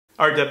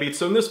Alright, Deadbeats,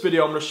 so in this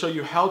video I'm going to show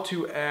you how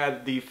to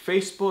add the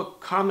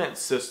Facebook comment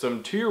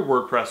system to your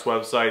WordPress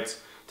websites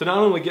to not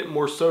only get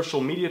more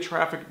social media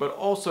traffic, but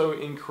also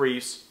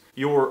increase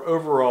your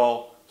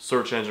overall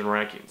search engine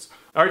rankings.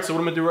 Alright, so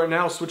what I'm going to do right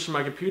now is switch to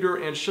my computer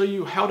and show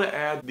you how to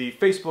add the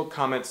Facebook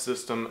comment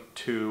system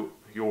to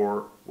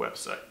your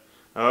website.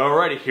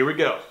 Alrighty, here we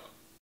go.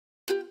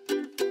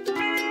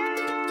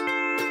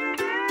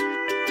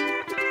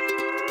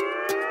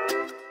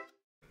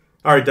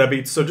 Alright,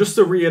 Deadbeats, so just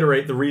to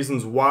reiterate the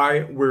reasons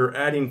why we're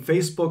adding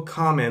Facebook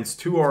comments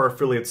to our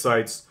affiliate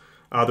sites,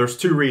 there's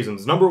two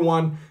reasons. Number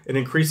one, it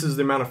increases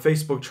the amount of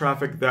Facebook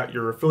traffic that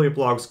your affiliate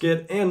blogs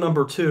get, and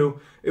number two,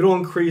 it'll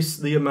increase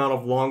the amount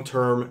of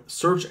long-term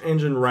search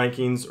engine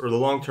rankings or the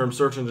long-term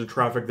search engine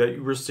traffic that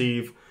you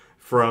receive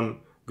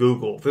from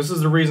Google. This is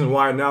the reason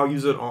why I now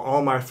use it on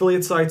all my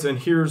affiliate sites, and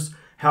here's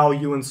how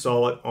you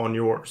install it on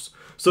yours.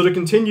 So to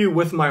continue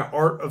with my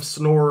Art of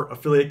Snore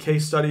affiliate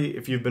case study,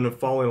 if you've been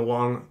following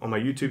along on my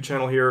YouTube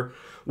channel here,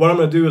 what I'm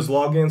going to do is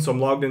log in. So I'm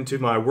logged into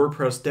my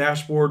WordPress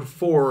dashboard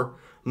for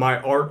my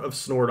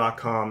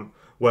artofsnore.com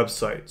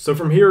website. So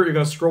from here, you're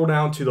going to scroll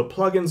down to the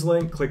plugins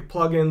link, click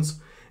plugins,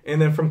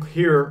 and then from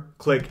here,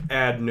 click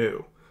add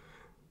new.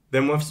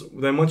 Then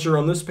once you're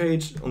on this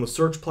page, on the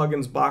search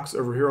plugins box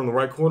over here on the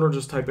right corner,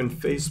 just type in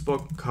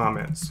Facebook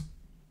comments.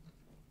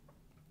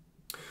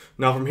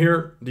 Now from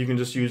here, you can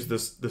just use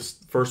this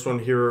first one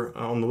here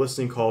on the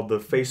listing called the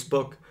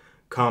Facebook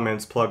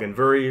Comments plugin.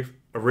 Very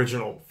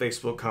original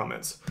Facebook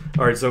comments.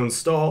 All right, so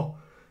install,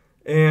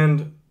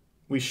 and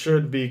we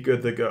should be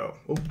good to go.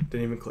 Oh,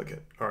 didn't even click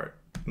it. All right,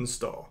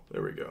 install.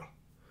 There we go.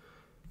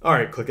 All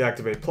right, click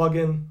activate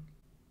plugin.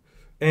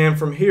 And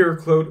from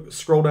here,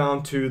 scroll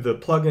down to the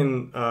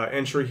plugin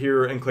entry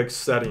here and click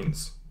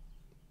settings.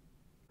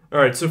 All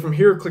right, so from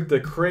here, click the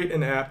create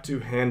an app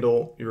to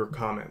handle your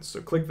comments. So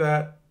click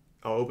that.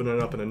 I'll open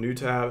it up in a new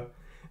tab,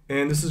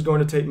 and this is going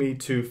to take me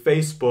to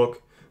Facebook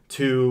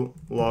to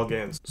log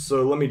in.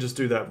 So let me just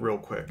do that real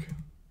quick.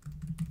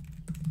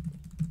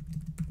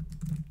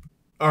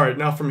 All right,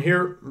 now from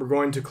here, we're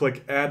going to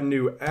click add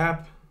new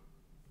app,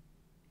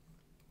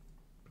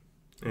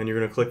 and you're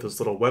going to click this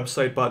little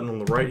website button on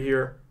the right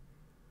here,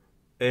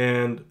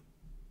 and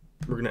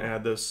we're going to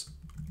add this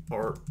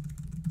Art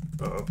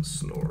of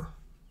Snore.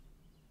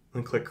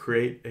 And click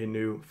create a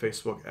new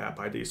Facebook app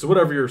ID. So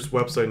whatever your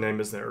website name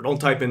is there. Don't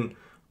type in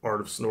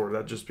Art of Snore.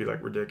 That'd just be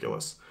like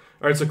ridiculous.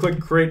 All right, so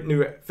click create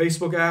new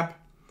Facebook app.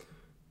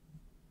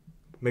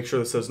 Make sure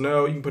that says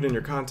no. You can put in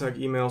your contact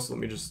email. So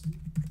let me just...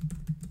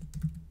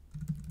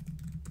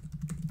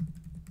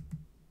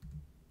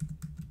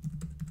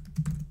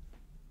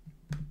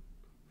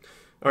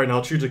 All right, now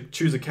I'll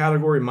choose a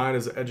category. Mine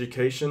is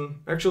education.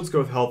 Actually, let's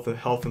go with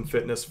health and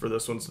fitness for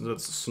this one since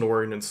it's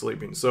snoring and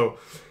sleeping. So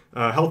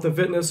health and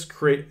fitness,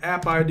 create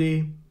app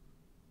ID.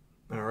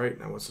 All right,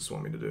 now what's this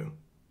want me to do?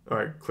 All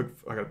right, click,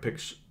 I got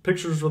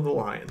pictures of the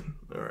lion.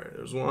 All right,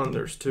 there's 1,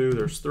 there's 2,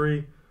 there's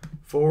 3,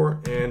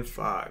 4, and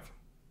 5.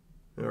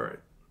 All right,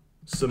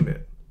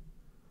 submit.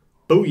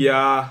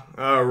 Booyah,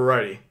 all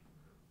righty.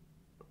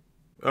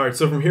 All right,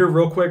 so from here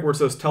real quick where it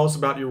says tell us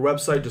about your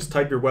website, just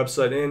type your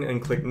website in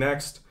and click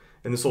next.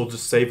 And this will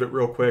just save it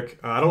real quick.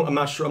 I'm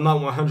not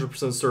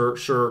 100%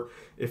 sure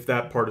if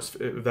that part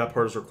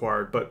is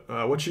required.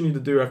 But what you need to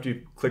do after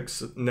you click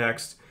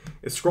next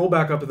is scroll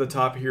back up at the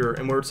top here,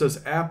 and where it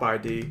says app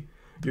ID,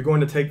 you're going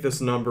to take this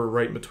number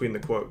right between the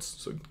quotes.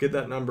 So get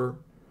that number,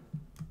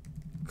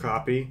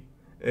 copy,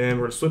 and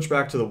we're going to switch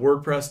back to the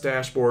WordPress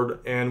dashboard,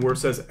 and where it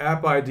says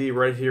app ID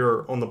right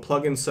here on the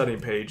plugin setting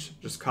page,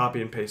 just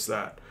copy and paste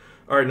that.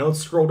 All right, now let's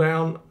scroll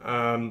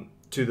down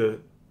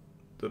to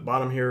the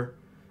bottom here.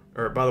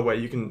 Or by the way,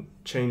 you can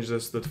change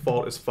this. The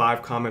default is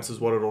 5 comments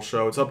is what it'll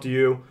show. It's up to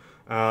you.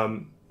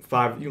 5.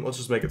 Let's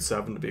just make it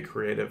 7 to be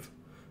creative.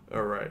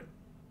 All right.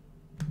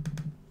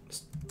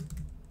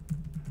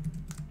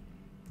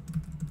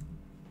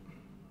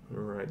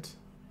 All right.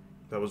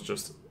 That was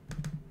just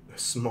a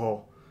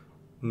small,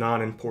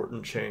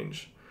 non-important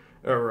change.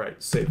 All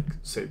right. Save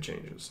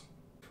changes.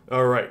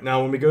 All right.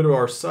 Now when we go to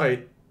our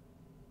site,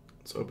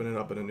 let's open it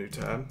up in a new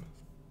tab.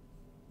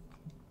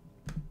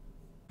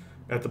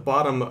 At the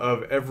bottom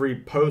of every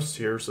post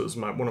here, so this is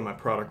one of my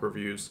product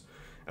reviews,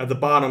 at the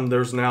bottom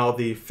there's now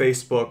the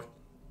Facebook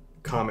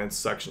comments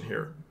section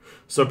here.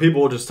 So people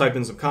will just type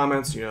in some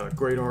comments, you know,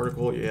 great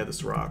article, yeah,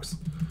 this rocks.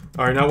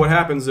 All right, now what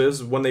happens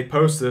is when they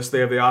post this, they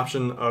have the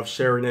option of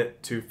sharing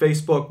it to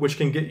Facebook, which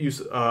can get you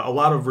a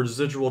lot of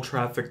residual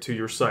traffic to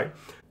your site.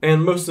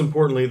 And most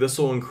importantly, this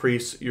will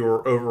increase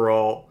your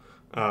overall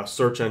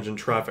search engine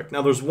traffic.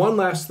 Now there's one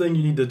last thing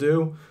you need to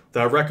do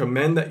that I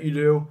recommend that you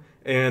do,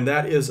 and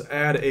that is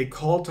add a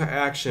call to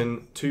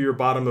action to your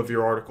bottom of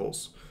your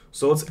articles.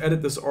 So let's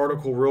edit this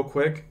article real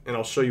quick, and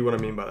I'll show you what I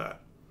mean by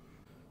that.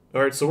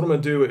 All right, so what I'm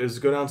going to do is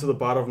go down to the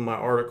bottom of my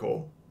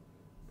article,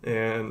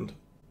 and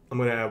I'm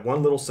going to add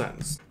one little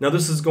sentence. Now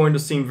this is going to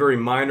seem very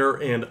minor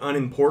and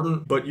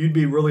unimportant, but you'd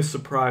be really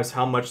surprised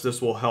how much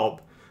this will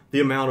help the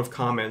amount of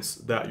comments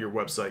that your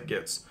website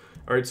gets.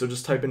 All right, so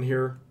just type in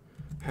here,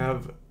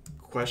 have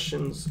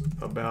questions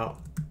about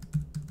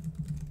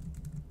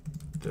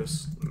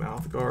this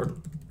mouth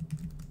guard.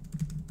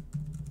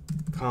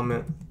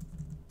 Comment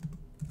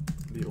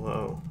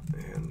below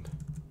and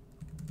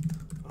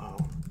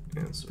I'll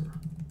answer.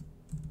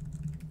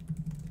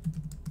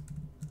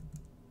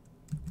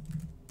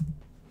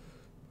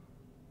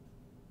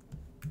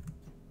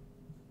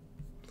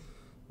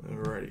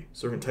 Alrighty,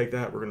 so we're going to take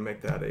that, we're going to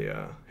make that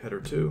a header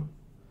too,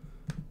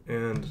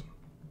 and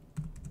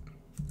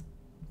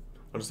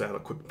I'll just add a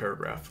quick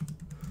paragraph.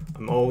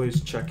 I'm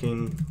always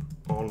checking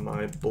on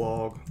my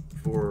blog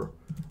for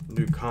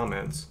new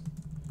comments,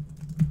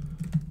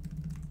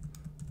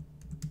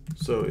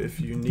 so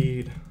if you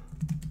need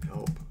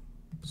help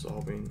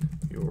solving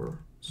your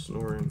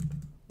snoring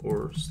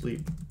or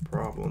sleep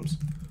problems,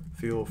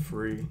 feel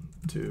free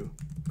to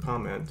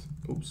comment.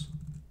 Oops.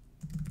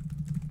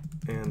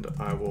 And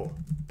I will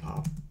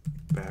pop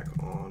back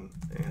on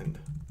and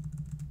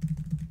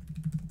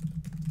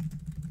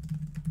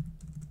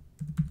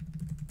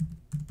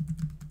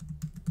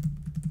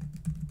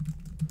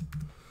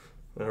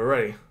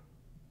alrighty.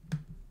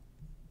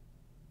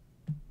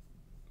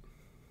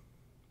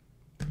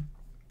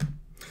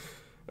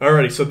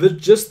 Alrighty, so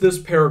just this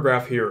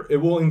paragraph here, it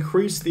will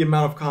increase the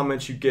amount of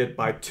comments you get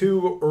by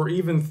 2 or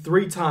even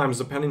 3 times,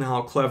 depending on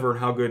how clever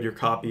and how good your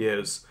copy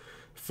is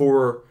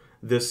for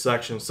this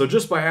section. So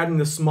just by adding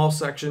this small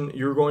section,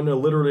 you're going to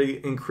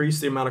literally increase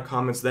the amount of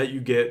comments that you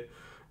get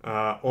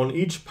on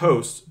each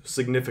post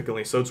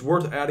significantly. So it's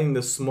worth adding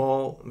this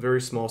small,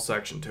 very small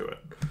section to it.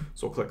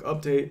 So I'll click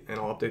update and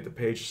I'll update the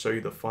page to show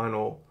you the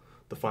final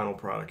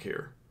product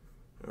here.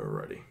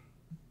 Alrighty,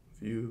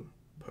 view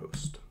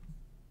post.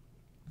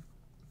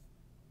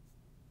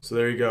 So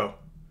there you go.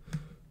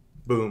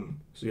 Boom.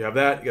 So you have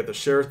that, you got the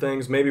share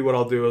things. Maybe what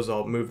I'll do is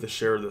I'll move the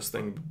share of this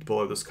thing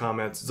below this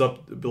comments. It's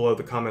up below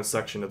the comments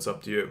section. It's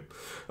up to you.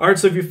 All right,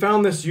 so if you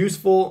found this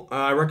useful,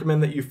 I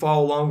recommend that you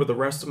follow along with the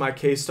rest of my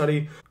case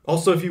study.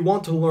 Also, if you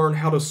want to learn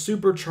how to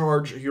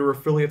supercharge your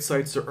affiliate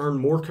sites to earn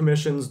more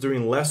commissions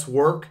doing less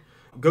work,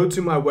 go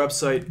to my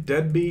website,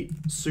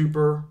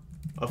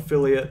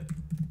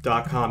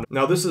 deadbeatsuperaffiliate.com.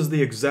 Now, this is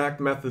the exact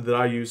method that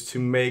I use to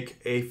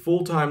make a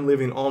full-time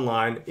living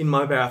online in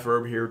my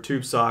bathrobe here,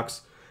 tube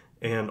socks,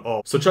 and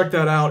all. So check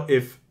that out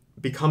if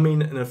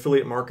becoming an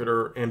affiliate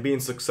marketer and being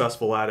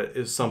successful at it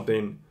is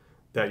something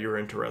that you're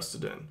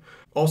interested in.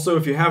 Also,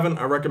 if you haven't,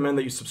 I recommend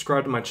that you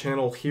subscribe to my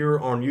channel here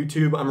on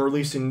YouTube. I'm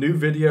releasing new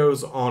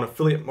videos on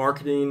affiliate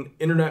marketing,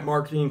 internet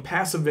marketing,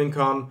 passive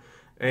income,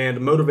 and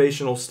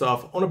motivational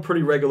stuff on a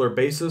pretty regular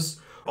basis.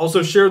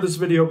 Also, share this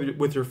video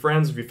with your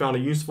friends if you found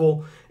it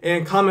useful,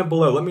 and comment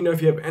below. Let me know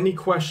if you have any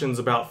questions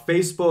about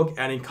Facebook,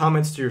 adding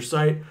comments to your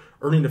site,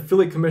 earning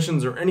affiliate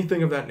commissions, or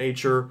anything of that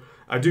nature.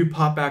 I do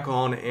pop back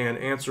on and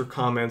answer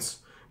comments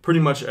pretty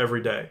much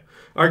every day.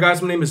 All right,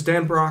 guys, my name is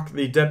Dan Brock,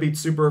 the Deadbeat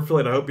Super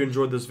Affiliate. I hope you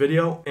enjoyed this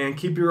video, and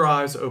keep your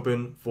eyes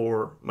open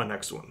for my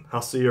next one.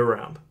 I'll see you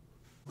around.